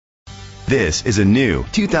This is a new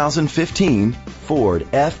 2015 Ford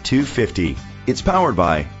F-250. It's powered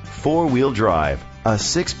by four-wheel drive, a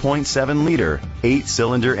 6.7-liter,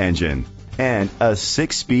 8-cylinder engine, and a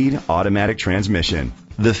 6-speed automatic transmission.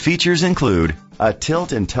 The features include a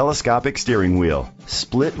tilt and telescopic steering wheel,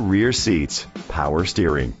 split rear seats, power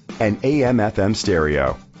steering, and AM/FM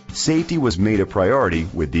stereo. Safety was made a priority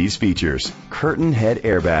with these features: curtain head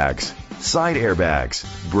airbags, side airbags,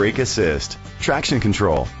 brake assist, traction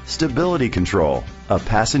control, stability control, a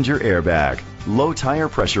passenger airbag, low tire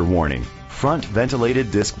pressure warning, front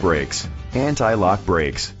ventilated disc brakes, anti-lock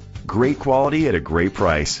brakes. Great quality at a great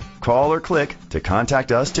price. Call or click to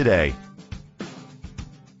contact us today.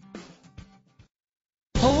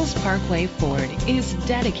 Cowles Parkway Ford is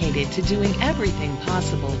dedicated to doing everything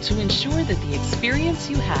possible to ensure that the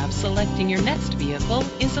experience you have selecting your next vehicle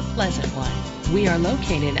is a pleasant one. We are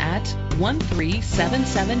located at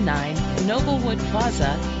 13779 Noblewood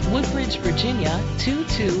Plaza, Woodbridge, Virginia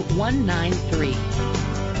 22193.